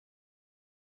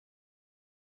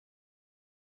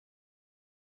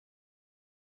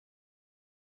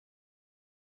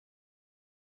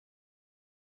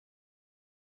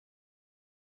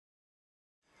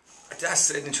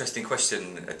That's an interesting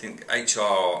question. I think HR,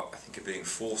 are being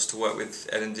forced to work with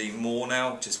L&D more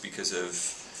now, just because of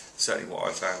certainly what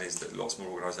I've found is that lots more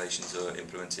organisations are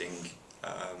implementing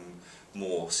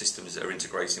more systems that are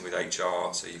integrating with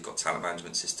HR. So you've got talent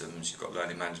management systems, you've got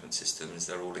learning management systems,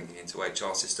 they're all linking into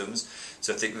HR systems.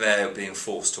 So I think they're being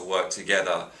forced to work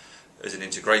together as an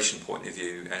integration point of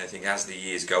view, and I think as the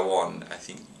years go on,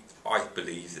 I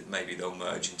believe that maybe they'll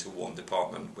merge into one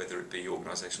department, whether it be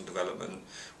organisational development,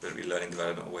 whether it be learning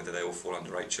development, or whether they all fall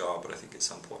under HR, but I think at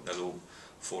some point they'll all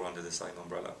fall under the same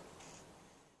umbrella.